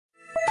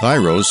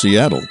KIRO,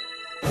 Seattle.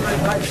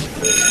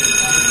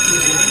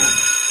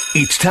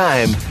 It's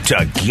time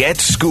to get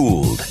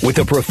schooled with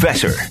the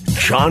professor,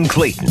 John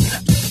Clayton.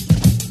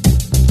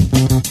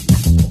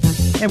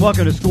 And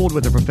welcome to Schooled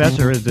with the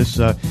Professor. Is this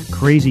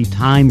crazy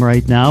time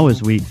right now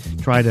as we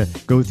try to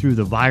go through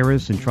the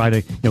virus and try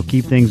to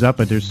keep things up,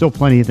 but there's still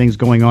plenty of things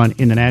going on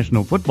in the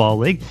National Football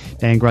League.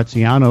 Dan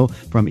Graziano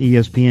from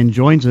ESPN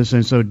joins us.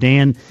 And so,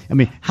 Dan,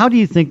 how do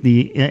you think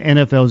the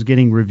NFL is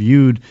getting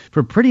reviewed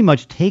for pretty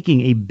much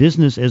taking a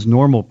business as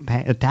normal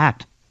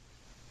tact?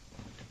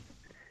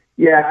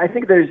 Yeah, I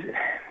think there's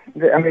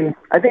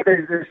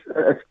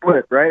a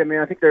split, right?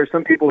 I think there are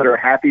some people that are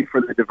happy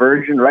for the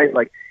diversion, right?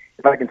 Like,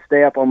 if I can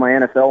stay up on my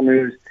NFL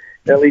news,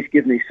 that at least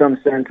gives me some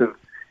sense of,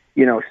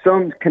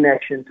 some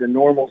connection to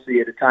normalcy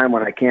at a time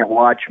when I can't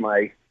watch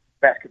my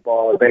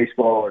basketball or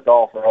baseball or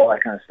golf or all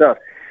that kind of stuff.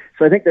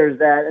 So I think there's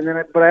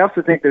that. But I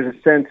also think there's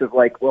a sense of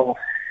like, well,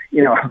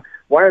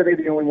 why are they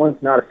the only ones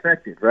not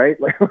affected, right?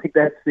 Like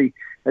that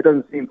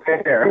doesn't seem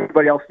fair.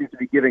 Everybody else seems to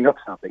be giving up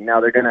something.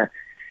 Now they're not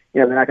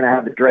going to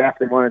have the draft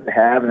they wanted to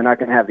have, and they're not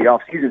going to have the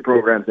off-season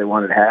programs they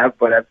wanted to have.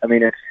 But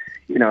if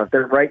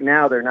they're right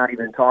now, they're not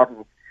even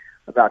talking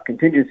about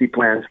contingency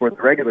plans for the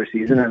regular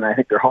season, and I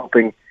think they're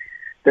hoping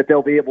that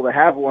they'll be able to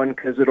have one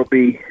because it'll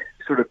be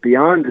sort of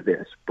beyond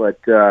this.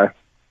 But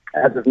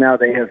as of now,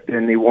 they have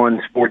been the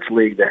one sports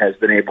league that has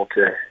been able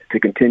to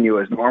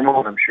continue as normal,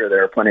 and I'm sure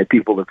there are plenty of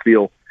people that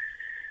feel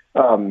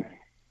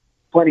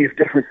plenty of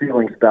different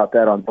feelings about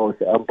that on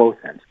both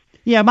ends.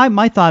 Yeah,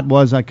 my thought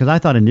was, because I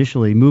thought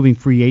initially moving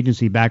free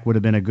agency back would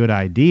have been a good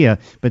idea,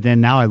 but then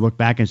now I look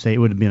back and say it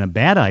would have been a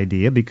bad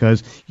idea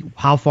because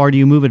how far do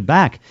you move it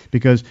back?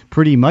 Because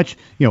pretty much,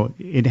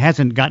 it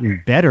hasn't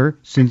gotten better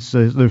since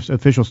the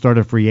official start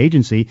of free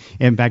agency.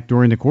 In fact,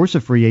 during the course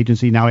of free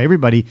agency, now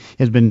everybody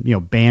has been,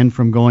 banned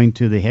from going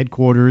to the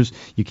headquarters.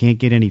 You can't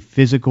get any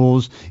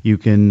physicals. You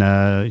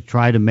can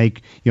try to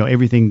make,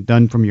 everything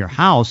done from your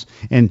house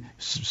and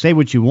say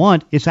what you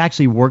want. It's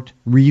actually worked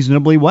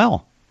reasonably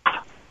well.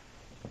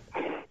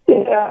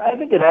 Yeah, I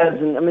think it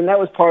has. And that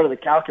was part of the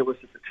calculus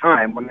at the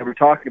time when they were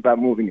talking about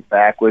moving it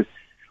back was,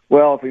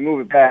 well, if we move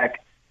it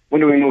back,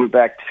 when do we move it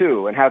back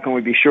to? And how can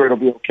we be sure it'll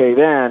be okay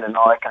then and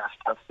all that kind of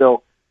stuff?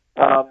 So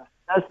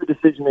that's the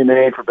decision they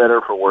made, for better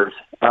or for worse.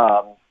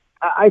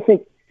 I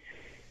think,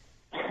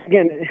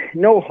 again,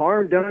 no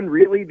harm done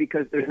really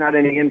because there's not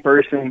any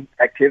in-person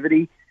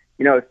activity.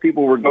 If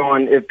people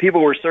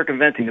were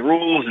circumventing the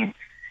rules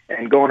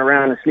and going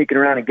around and sneaking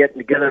around and getting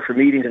together for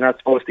meetings they're not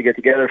supposed to get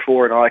together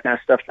for and all that kind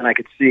of stuff, then I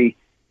could see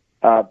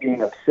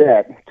being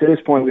upset. To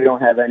this point, we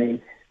don't have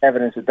any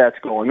evidence that that's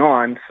going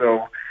on.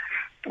 So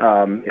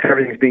if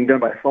everything's being done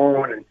by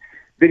phone and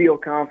video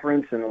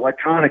conference and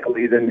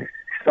electronically, then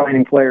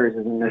signing players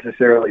isn't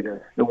necessarily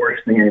the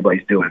worst thing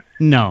anybody's doing.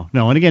 No.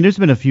 And again, there's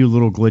been a few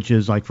little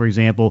glitches, like, for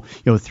example,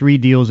 3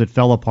 deals that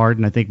fell apart,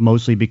 and I think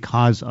mostly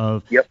because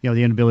of, the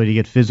inability to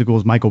get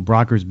physicals, Michael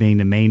Brockers being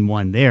the main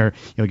one there.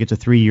 Gets a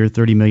 3-year,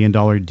 $30 million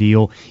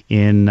deal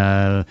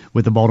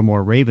with the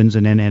Baltimore Ravens,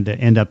 and then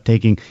end up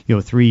taking,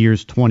 3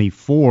 years,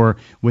 24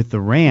 with the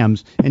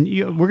Rams. And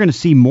we're going to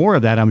see more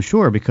of that, I'm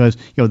sure, because,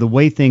 the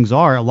way things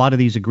are, a lot of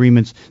these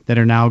agreements that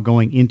are now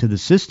going into the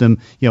system,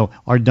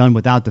 are done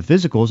without the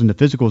physicals, and the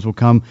physicals will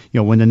come,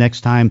 when the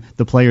next time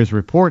the players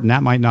report, and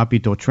that might not be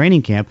till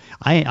training camp.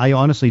 I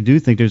honestly do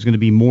think there's going to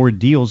be more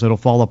deals that'll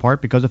fall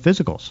apart because of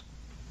physicals.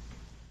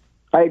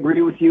 I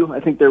agree with you.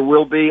 I think there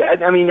will be. I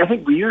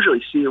think we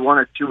usually see 1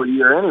 or 2 a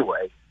year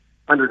anyway,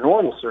 under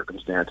normal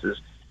circumstances,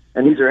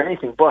 and these are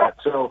anything but.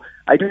 So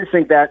I do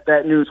think that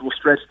news will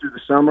stretch through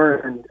the summer,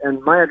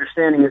 and my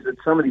understanding is that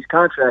some of these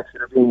contracts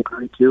that are being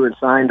agreed to and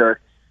signed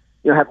are,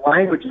 have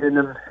language in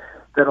them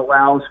that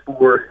allows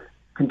for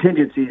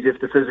contingencies if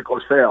the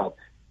physicals fail,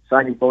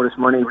 signing bonus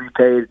money,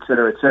 repaid, et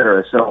cetera, et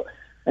cetera. So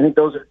I think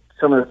those are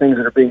some of the things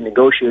that are being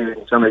negotiated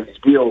in some of these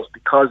deals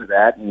because of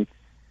that. And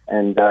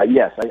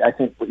yes, I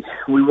think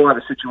we will have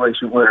a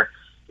situation where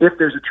if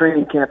there's a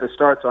training camp that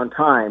starts on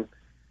time,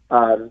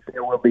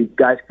 there will be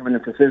guys coming in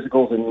for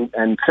physicals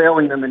and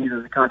failing them, and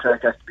either the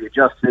contract has to be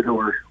adjusted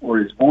or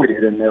is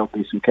voided, and there'll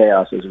be some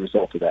chaos as a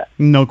result of that.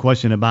 No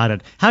question about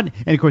it. And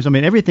of course,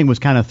 everything was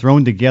kind of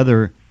thrown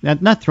together,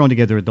 not thrown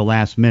together at the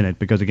last minute,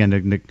 because again,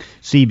 the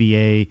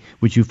CBA,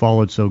 which you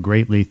followed so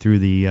greatly through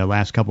the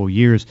last couple of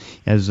years,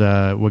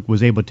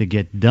 was able to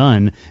get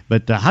done.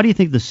 But how do you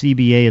think the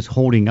CBA is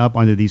holding up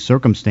under these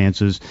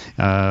circumstances?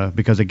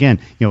 Because again,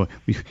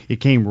 it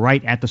came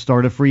right at the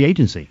start of free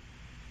agency,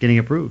 getting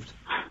approved.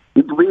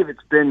 We believe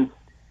it's been,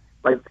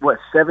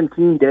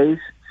 17 days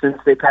since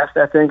they passed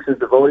that thing, since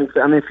the voting.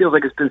 It feels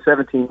like it's been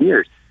 17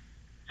 years.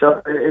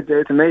 So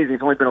it's amazing.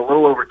 It's only been a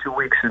little over 2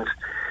 weeks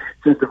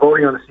since the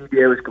voting on the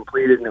CBA was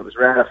completed and it was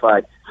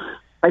ratified.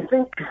 I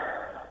think,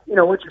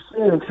 what you're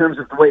seeing in terms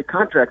of the way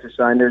contracts are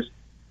signed,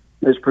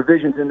 there's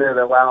provisions in there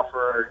that allow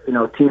for,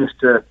 teams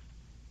to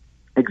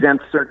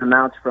exempt certain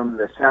amounts from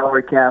the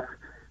salary cap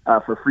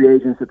for free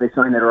agents that they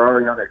sign that are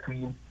already on their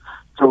team.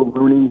 Joe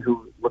Looney,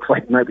 who looks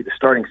like he might be the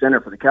starting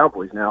center for the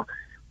Cowboys now,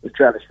 with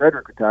Travis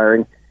Frederick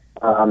retiring,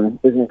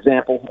 is an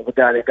example of a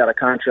guy that got a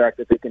contract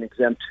that they can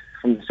exempt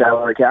from the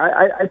salary cap.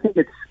 I think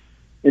it's,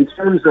 in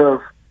terms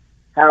of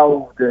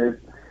how the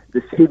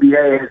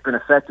CBA has been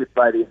affected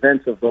by the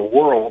events of the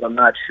world, I'm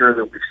not sure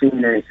that we've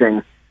seen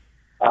anything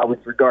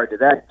with regard to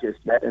that just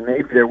yet, and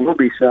maybe there will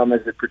be some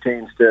as it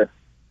pertains to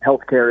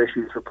healthcare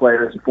issues for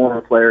players and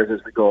former players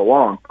as we go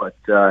along. But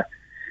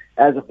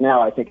as of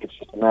now, I think it's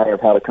just a matter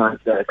of how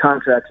the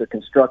contracts are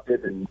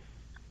constructed and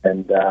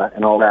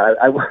all that.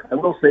 I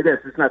will say this: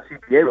 it's not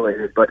CBA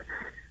related, but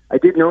I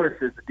did notice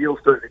as the deals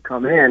started to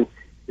come in,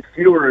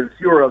 fewer and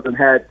fewer of them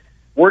had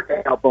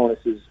workout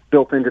bonuses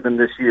built into them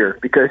this year,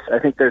 because I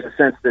think there's a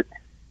sense that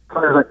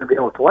players aren't going to be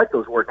able to collect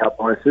those workout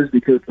bonuses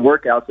because the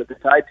workouts that they're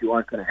tied to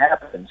aren't going to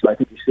happen. So I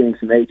think you're seeing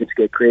some agents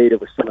get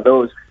creative with some of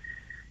those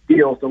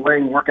deals,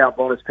 delaying workout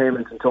bonus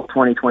payments until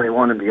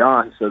 2021 and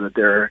beyond, so that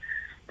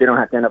they don't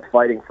have to end up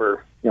fighting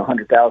for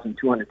 $100,000,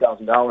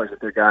 $200,000 that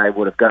their guy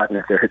would have gotten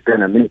if there had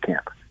been a mini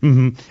camp.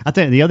 Mm-hmm. I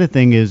think the other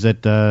thing is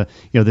that the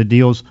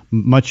deal's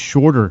much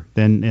shorter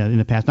than in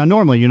the past. Now,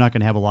 normally you're not going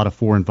to have a lot of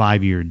 4 and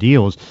 5 year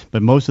deals,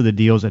 but most of the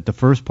deals at the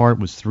first part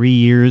was 3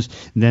 years.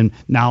 And then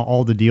now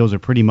all the deals are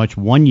pretty much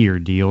 1 year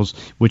deals,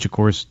 which of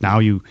course now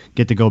you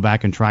get to go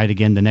back and try it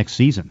again the next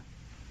season.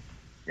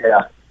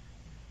 Yeah,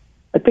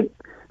 I think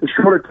the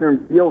shorter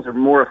term deals are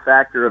more a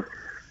factor of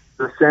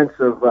the sense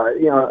of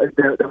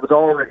that was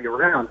already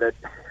around, that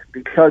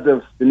because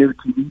of the new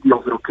TV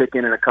deals that'll kick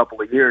in a couple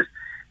of years,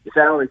 the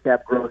salary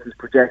cap growth is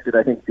projected,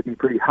 I think, to be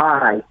pretty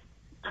high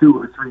 2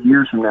 or 3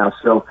 years from now.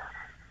 So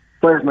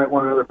players might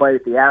want another bite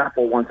at the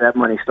apple once that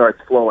money starts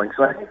flowing.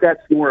 So I think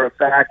that's more a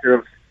factor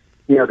of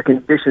the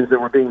conditions that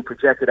were being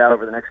projected out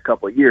over the next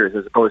couple of years,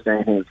 as opposed to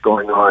anything that's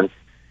going on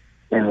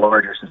in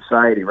larger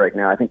society right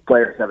now. I think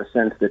players have a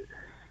sense that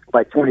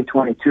by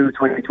 2022,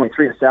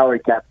 2023, the salary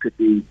cap could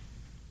be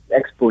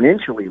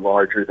exponentially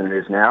larger than it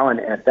is now, and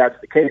if that's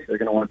the case, they're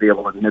going to want to be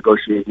able to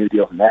negotiate new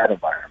deals in that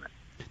environment.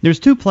 There's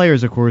 2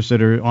 players, of course,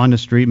 that are on the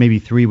street, maybe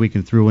 3 we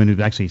can throw in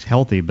who actually is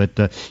healthy, but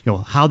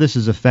how this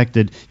has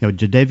affected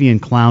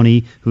Jadeveon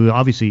Clowney, who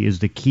obviously is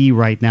the key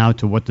right now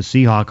to what the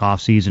Seahawk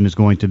offseason is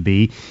going to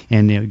be,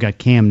 and you've got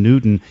Cam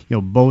Newton.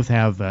 Both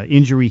have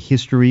injury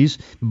histories,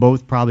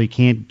 both probably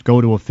can't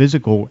go to a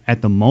physical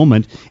at the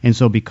moment, and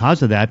so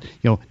because of that,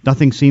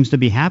 nothing seems to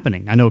be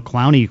happening. I know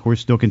Clowney, of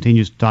course, still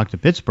continues to talk to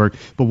Pittsburgh,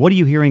 but what are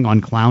you hearing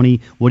on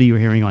Clowney? What are you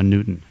hearing on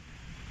Newton?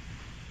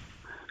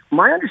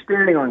 My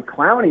understanding on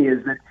Clowney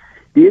is that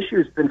the issue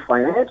has been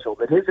financial,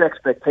 that his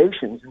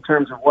expectations in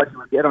terms of what he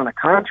would get on a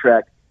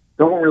contract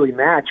don't really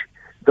match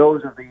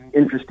those of the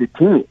interested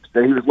teams,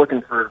 that he was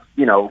looking for,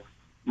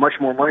 much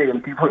more money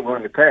than people are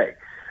willing to pay.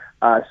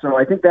 So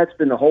I think that's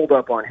been the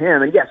holdup on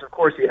him. And yes, of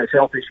course, he has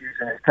health issues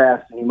in his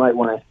past, and you might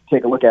want to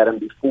take a look at him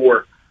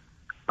before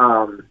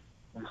you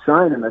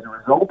sign him as a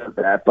result of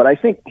that. But I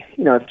think, if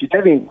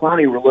Jadeveon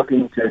Clowney were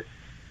looking to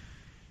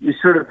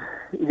sort of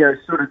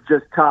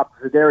just top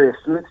Zadarius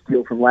Smith's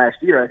deal from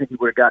last year, I think he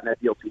would have gotten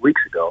that deal 2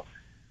 weeks ago.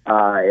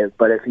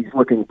 But if he's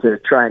looking to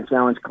try and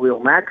challenge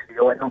Khalil Mack's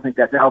deal, I don't think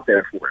that's out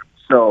there for him.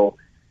 So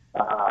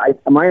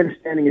my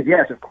understanding is,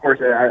 yes, of course,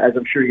 as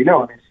I'm sure you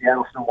know,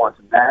 Seattle still wants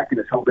him back and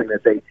is hoping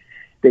that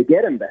they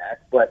get him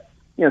back. But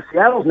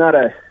Seattle's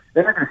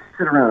they're not going to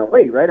sit around and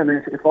wait, right?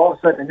 If all of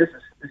a sudden, and this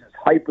is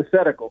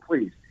hypothetical,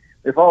 please.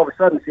 If all of a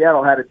sudden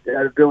Seattle had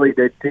an ability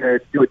to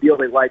do a deal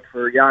they liked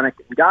for Yannick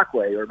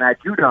Ngakoue or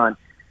Matt Judon,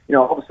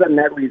 all of a sudden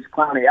that leaves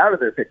Clowney out of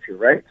their picture,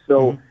 right?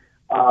 So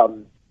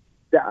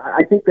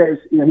I think there's,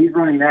 he's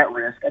running that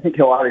risk. I think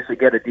he'll obviously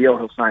get a deal.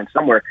 He'll sign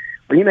somewhere,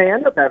 but he may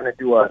end up having to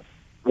do a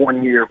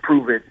 1 year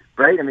prove it,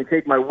 right?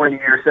 Take my 1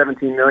 year,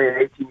 $17 million,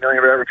 $18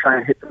 million, whatever, try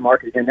and hit the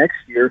market again next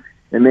year,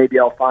 and maybe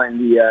I'll find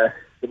the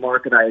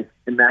market I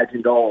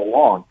imagined all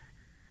along.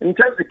 And in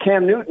terms of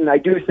Cam Newton, I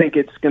do think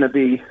it's going to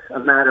be a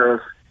matter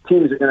of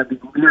teams are going to be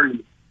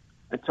leery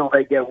until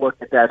they get a look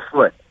at that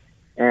foot.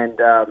 And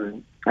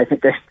I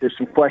think there's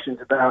some questions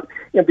about,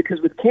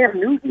 because with Cam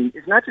Newton,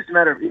 it's not just a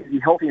matter of is he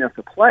healthy enough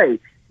to play.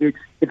 If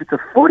it's a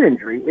foot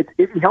injury,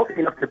 is he healthy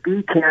enough to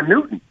be Cam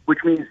Newton, which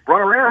means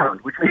run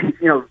around, which means,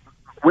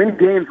 win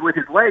games with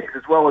his legs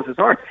as well as his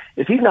arms.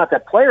 If he's not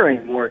that player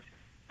anymore,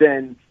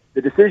 then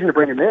the decision to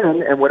bring him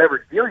in and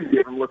whatever deal you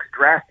give him looks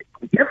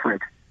drastically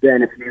different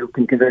than if you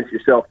can convince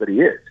yourself that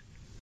he is.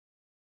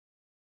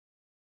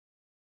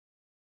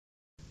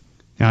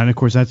 And of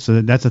course, that's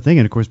the thing.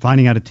 And of course,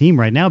 finding out a team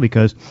right now,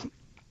 because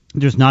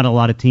there's not a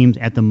lot of teams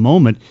at the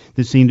moment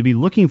that seem to be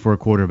looking for a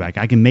quarterback.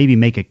 I can maybe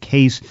make a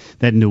case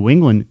that New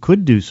England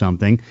could do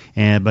something,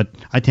 but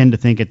I tend to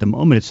think at the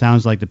moment it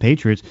sounds like the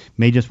Patriots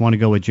may just want to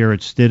go with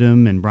Jarrett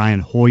Stidham and Brian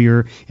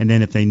Hoyer, and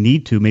then if they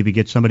need to, maybe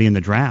get somebody in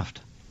the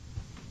draft.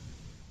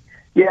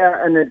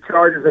 Yeah, and the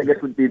Chargers, I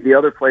guess, would be the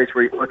other place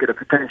where you look at a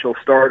potential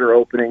starter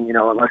opening,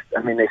 unless,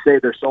 they say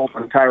they're sold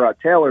on Tyrod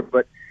Taylor,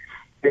 but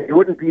it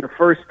wouldn't be the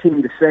first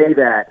team to say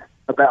that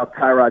about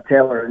Tyrod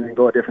Taylor and then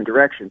go a different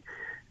direction.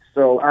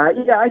 So,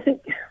 I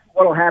think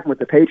what will happen with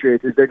the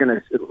Patriots is they're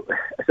going to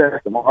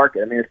assess the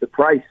market. If the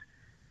price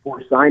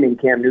for signing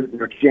Cam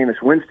Newton or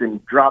Jameis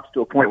Winston drops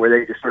to a point where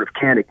they just sort of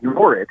can't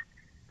ignore it,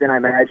 then I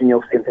imagine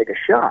you'll see him take a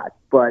shot.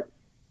 But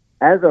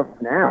as of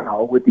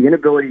now, with the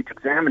inability to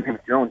examine him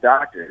with your own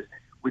doctors,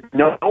 with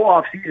no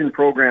off-season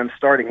program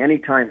starting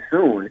anytime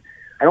soon,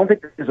 I don't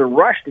think there's a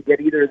rush to get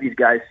either of these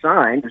guys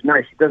signed.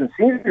 It doesn't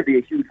seem to be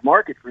a huge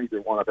market for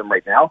either one of them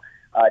right now,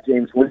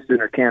 Jameis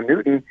Winston or Cam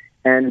Newton.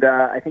 And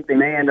I think they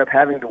may end up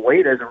having to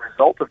wait as a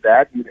result of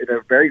that in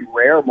a very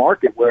rare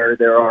market where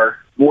there are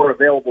more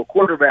available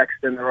quarterbacks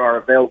than there are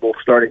available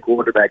starting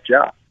quarterback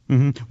jobs.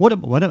 Mm-hmm.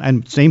 What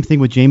and same thing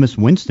with Jameis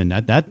Winston.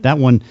 That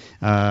one,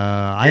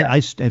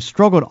 I have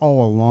struggled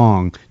all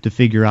along to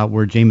figure out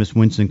where Jameis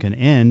Winston can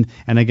end,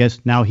 and I guess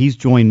now he's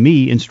joined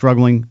me in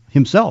struggling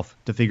himself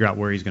to figure out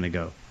where he's going to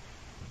go.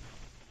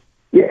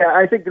 Yeah,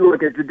 I think,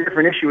 look, it's a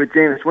different issue with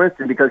Jameis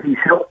Winston because he's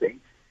healthy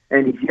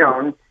and he's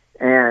young,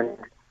 and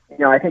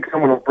I think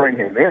someone will bring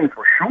him in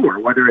for sure,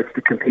 whether it's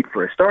to compete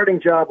for a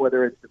starting job,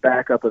 whether it's to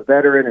back up a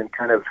veteran and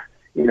kind of,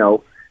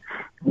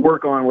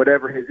 work on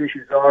whatever his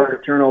issues are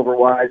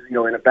turnover-wise,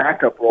 in a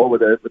backup role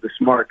with a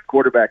smart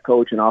quarterback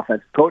coach and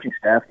offensive coaching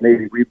staff,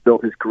 maybe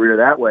rebuild his career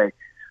that way.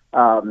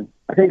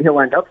 I think he'll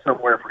end up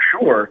somewhere for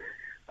sure.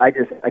 I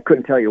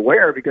couldn't tell you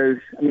where because,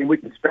 we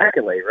can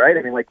speculate, right?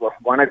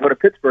 Why not go to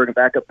Pittsburgh and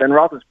back up Ben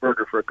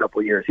Roethlisberger for a couple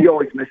of years? He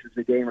always misses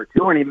a game or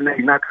two, and even though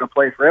he's not going to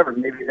play forever,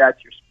 maybe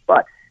that's your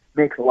spot.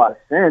 Makes a lot of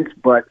sense,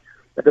 but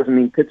that doesn't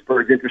mean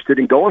Pittsburgh's interested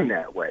in going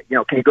that way.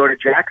 Can you go to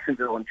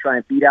Jacksonville and try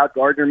and beat out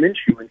Gardner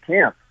Minshew in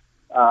camp?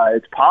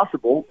 It's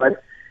possible,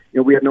 but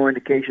we have no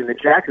indication that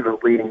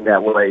Jacksonville's leading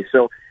that way.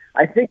 So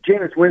I think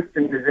Jameis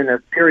Winston is in a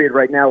period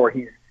right now where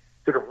he's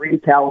sort of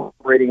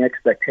recalibrating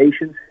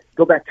expectations.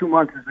 Go back 2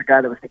 months as the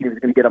guy that was thinking he was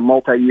going to get a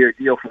multi-year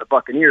deal from the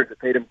Buccaneers that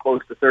paid him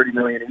close to $30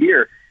 million a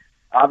year.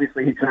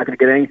 Obviously, he's not going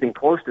to get anything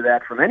close to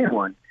that from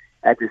anyone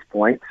at this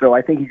point. So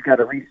I think he's got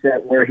to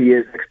reset where he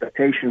is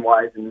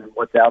expectation-wise and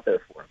what's out there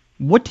for him.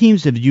 What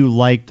teams have you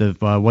liked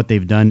of what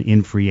they've done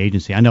in free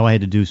agency? I know I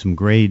had to do some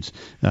grades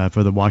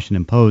for the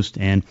Washington Post,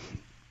 and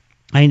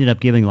I ended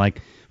up giving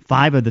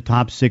 5 of the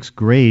top 6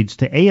 grades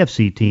to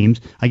AFC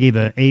teams. I gave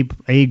an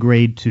A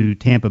grade to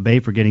Tampa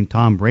Bay for getting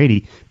Tom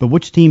Brady. But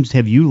which teams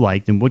have you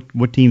liked, and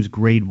what teams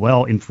grade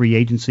well in free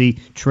agency,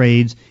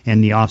 trades,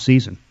 and the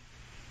offseason?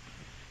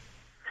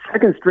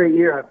 Second straight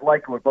year I've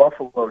liked what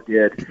Buffalo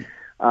did.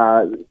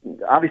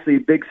 Obviously, a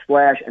big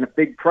splash and a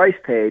big price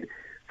paid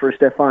for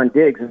Stephon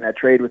Diggs in that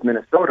trade with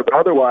Minnesota, but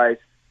otherwise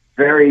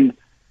very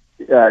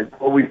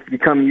what we've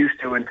become used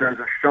to in terms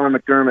of Sean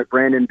McDermott,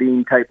 Brandon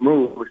Beane type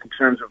moves in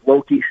terms of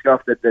low-key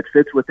stuff that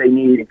fits what they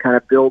need and kind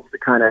of builds the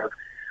kind of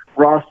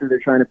roster they're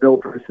trying to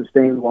build for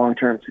sustained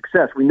long-term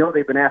success. We know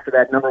they've been after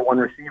that number one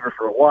receiver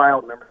for a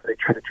while. Remember, they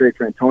tried to trade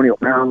for Antonio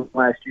Brown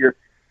last year.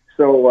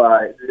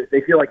 So they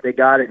feel like they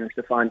got it in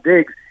Stephon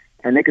Diggs,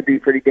 and they could be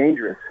pretty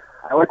dangerous.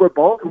 I like what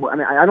Baltimore.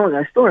 I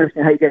still don't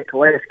understand how you get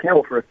Calais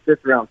Campbell for a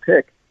 5th-round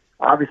pick.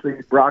 Obviously,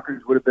 the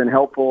Brockers would have been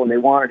helpful, and they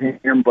wanted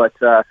him. But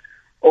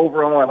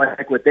overall, I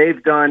like what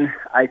they've done.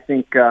 I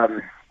think I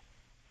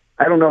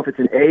don't know if it's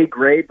an A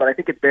grade, but I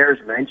think it bears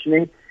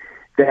mentioning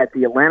that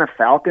the Atlanta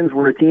Falcons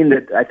were a team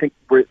that I think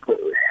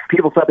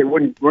people thought they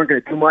weren't going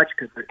to do much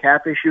because of their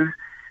cap issues.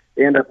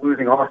 They ended up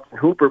losing Austin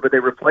Hooper, but they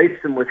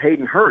replaced him with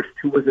Hayden Hurst,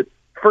 who was a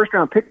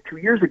first-round pick 2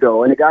 years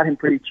ago, and they got him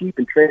pretty cheap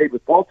and traded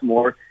with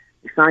Baltimore.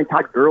 They signed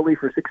Todd Gurley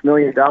for $6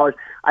 million.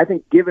 I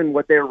think given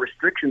what their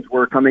restrictions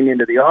were coming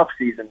into the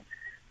offseason,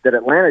 that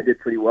Atlanta did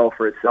pretty well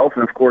for itself.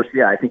 And, of course,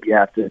 I think you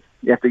have to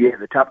give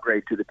the top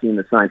grade to the team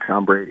that signed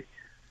Tom Brady.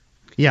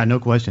 Yeah, no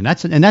question.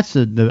 That's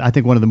I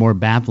think one of the more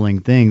baffling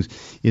things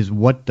is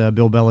what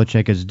Bill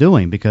Belichick is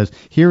doing, because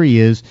here he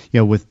is,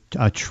 with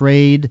a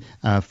trade,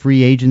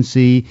 free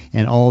agency,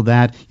 and all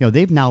that.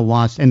 They've now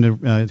lost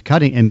and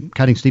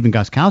cutting Stephen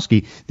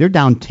Gostkowski. They're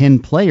down 10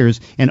 players,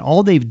 and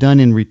all they've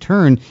done in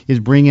return is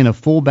bring in a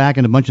fullback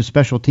and a bunch of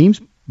special teams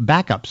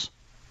backups.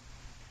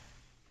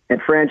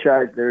 And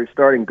franchise their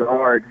starting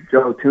guard,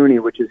 Joe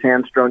Thuney, which has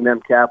hamstrung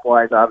them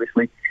cap-wise,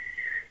 obviously.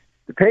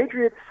 The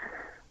Patriots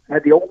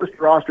had the oldest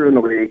roster in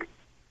the league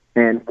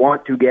and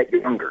want to get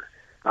younger.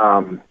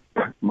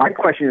 My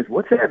question is,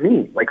 what's that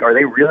mean? Are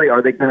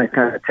they going to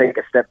kind of take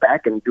a step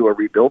back and do a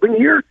rebuilding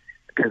here?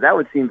 Because that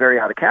would seem very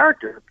out of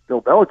character.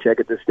 Bill Belichick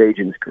at this stage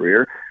in his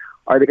career.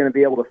 Are they going to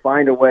be able to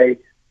find a way?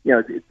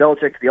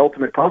 Belichick's the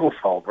ultimate puzzle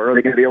solver. Are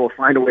they going to be able to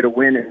find a way to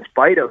win in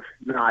spite of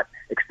not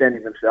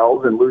extending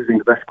themselves and losing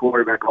the best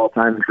quarterback all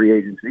time in free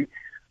agency?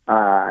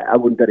 I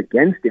wouldn't bet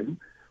against him.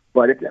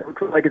 But it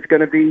looks like it's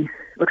going to be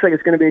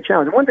a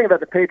challenge. And one thing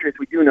about the Patriots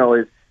we do know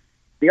is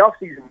the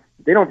offseason.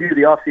 They don't view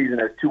the offseason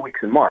as 2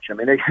 weeks in March.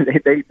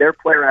 Their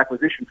player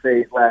acquisition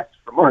phase lasts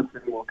for months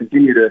and will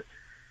continue to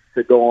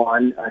go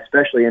on,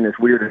 especially in this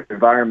weird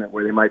environment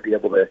where they might be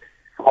able to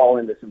fall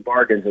into some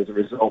bargains as a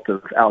result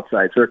of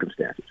outside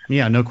circumstances.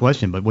 Yeah, no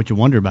question. But what you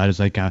wonder about is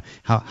how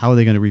are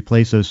they going to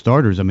replace those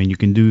starters? You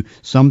can do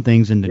some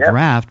things in the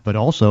draft, but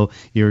also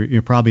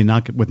you're probably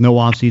not, with no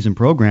off-season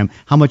program,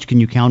 how much can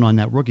you count on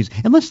that rookies?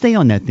 And let's stay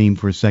on that theme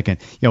for a second.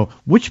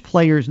 Which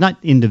players, not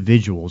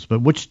individuals,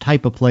 but which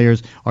type of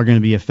players are going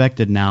to be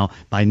affected now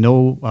by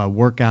no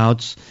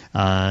workouts,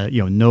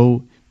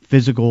 no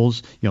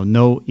physicals,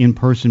 no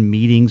in-person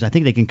meetings. I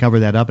think they can cover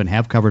that up and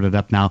have covered it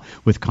up now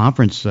with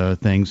conference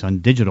things on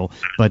digital.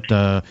 But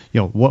a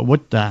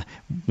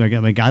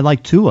guy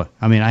like Tua,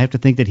 I have to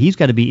think that he's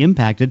got to be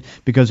impacted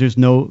because there's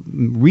no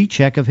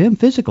recheck of him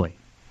physically.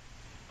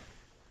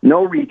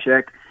 No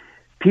recheck.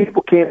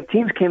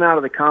 Teams came out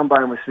of the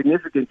combine with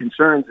significant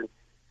concerns, and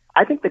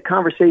I think the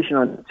conversation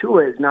on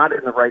Tua is not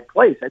in the right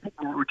place. I think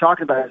what we're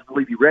talking about is, will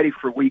he be ready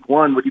for week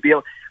one? Would he be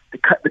able?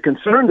 The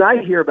concerns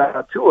I hear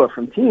about Tua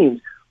from teams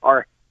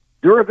are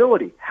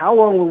durability. How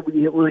long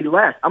will he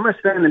last? I'm going to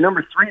spend the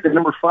number 3, the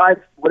number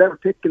 5, whatever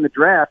pick in the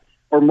draft,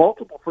 or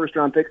multiple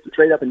first-round picks to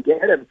trade up and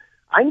get him.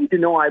 I need to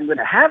know I'm going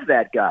to have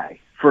that guy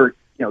for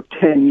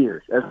 10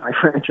 years as my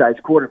franchise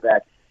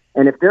quarterback.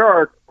 And if there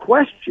are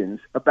questions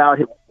about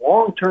his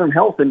long-term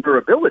health and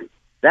durability,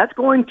 that's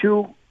going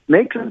to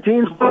make some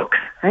teams look,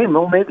 hey,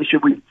 well, maybe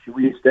should we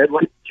instead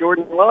like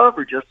Jordan Love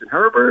or Justin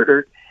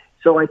Herbert?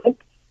 So I think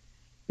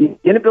the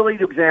inability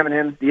to examine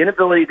him, the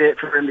inability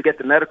for him to get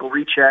the medical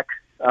recheck,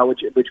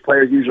 which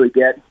players usually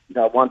get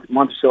month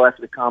or so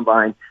after the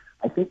combine,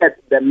 I think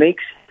that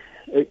makes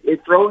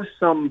it throws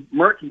some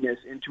murkiness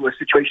into a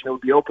situation that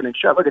would be open and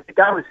shut. Look, if the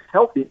guy was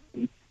healthy,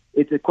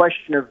 it's a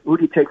question of who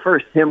do you take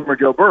first, him or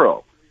Joe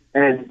Burrow?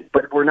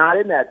 But we're not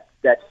in that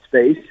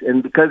space,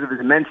 and because of his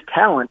immense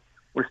talent,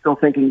 we're still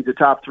thinking he's a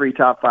top 3,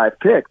 top 5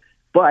 pick.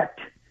 But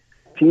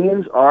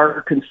teams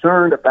are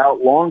concerned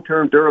about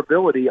long-term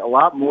durability a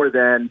lot more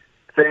than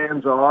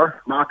fans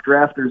are, mock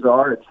drafters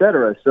are, et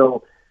cetera.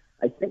 So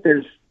I think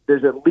there's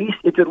at least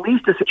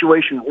a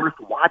situation worth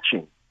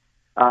watching.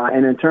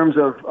 And in terms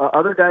of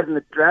other guys in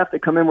the draft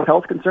that come in with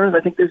health concerns, I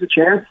think there's a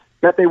chance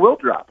that they will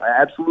drop.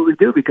 I absolutely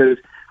do, because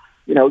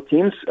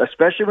teams,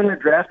 especially when they're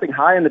drafting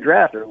high in the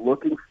draft, are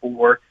looking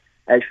for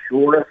as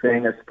sure a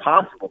thing as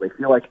possible. They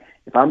feel like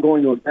if I'm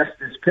going to invest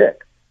this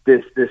pick,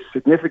 this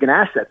significant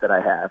asset that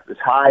I have, this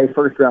high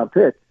first-round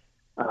pick,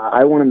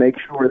 I want to make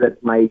sure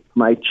that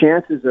my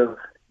chances of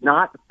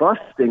not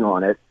busting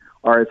on it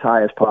are as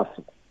high as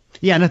possible.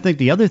 Yeah, and I think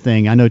the other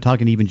thing, I know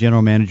talking to even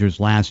general managers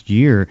last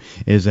year,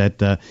 is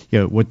that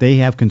what they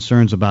have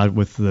concerns about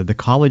with the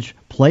college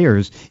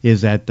players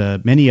is that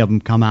many of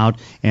them come out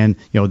and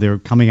they're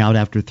coming out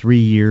after 3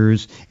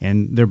 years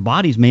and their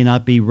bodies may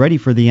not be ready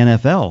for the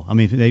NFL. I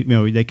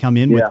mean, they come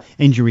in with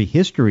injury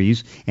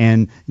histories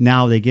and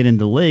now they get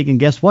into the league and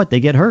guess what? They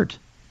get hurt.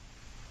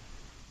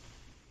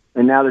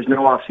 And now there's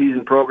no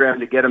off-season program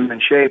to get them in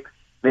shape.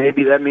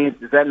 Maybe does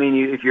that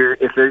mean if you're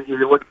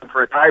looking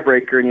for a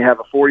tiebreaker and you have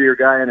a 4-year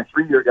guy and a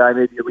 3-year guy,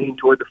 maybe you lean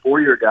toward the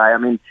 4-year guy? I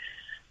mean,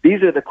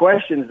 these are the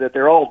questions that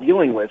they're all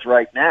dealing with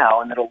right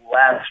now, and it'll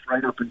last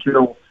right up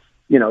until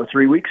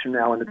 3 weeks from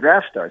now when the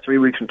draft starts, 3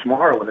 weeks from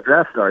tomorrow when the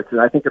draft starts. And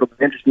I think it'll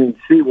be interesting to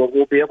see. Well,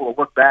 we'll be able to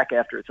look back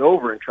after it's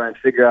over and try and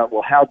figure out,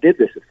 well, how did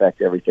this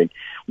affect everything?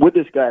 Would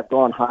this guy have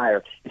gone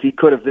higher if he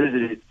could have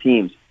visited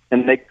teams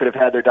and they could have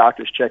had their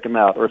doctors check him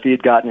out, or if he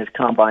had gotten his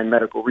combine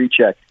medical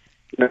recheck?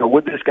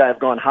 Would this guy have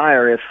gone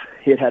higher if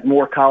he had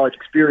more college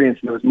experience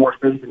and there was more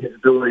faith in his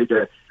ability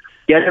to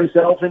get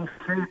himself in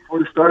shape for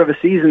the start of a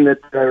season that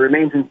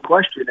remains in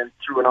question and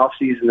through an off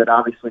season that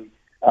obviously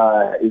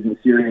is in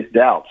serious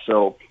doubt?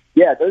 So,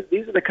 yeah,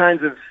 these are the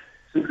kinds of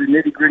sort of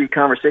nitty-gritty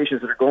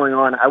conversations that are going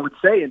on, I would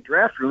say, in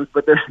draft rooms,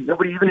 but there's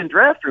nobody even in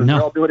draft rooms. No.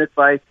 They're all doing it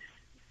by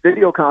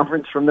video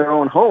conference from their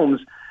own homes.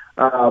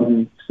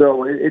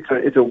 So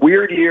it's a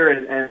weird year,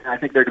 and I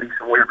think there are going to be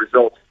some weird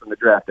results from the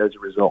draft as a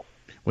result.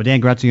 Well,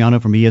 Dan Graziano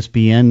from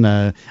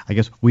ESPN, I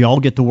guess we all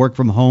get to work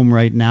from home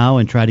right now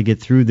and try to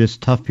get through this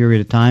tough period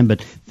of time,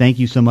 but thank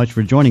you so much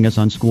for joining us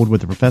on Schooled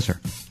with the Professor.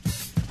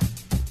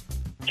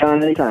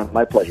 John, anytime.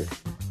 My pleasure.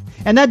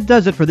 And that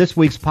does it for this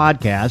week's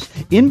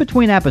podcast. In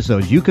between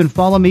episodes, you can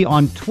follow me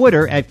on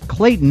Twitter at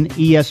Clayton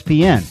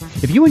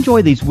ESPN. If you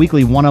enjoy these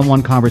weekly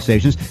one-on-one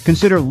conversations,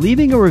 consider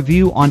leaving a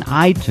review on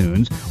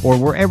iTunes or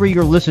wherever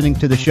you're listening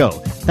to the show.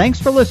 Thanks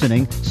for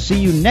listening. See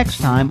you next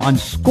time on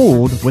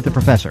Schooled with the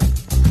Professor.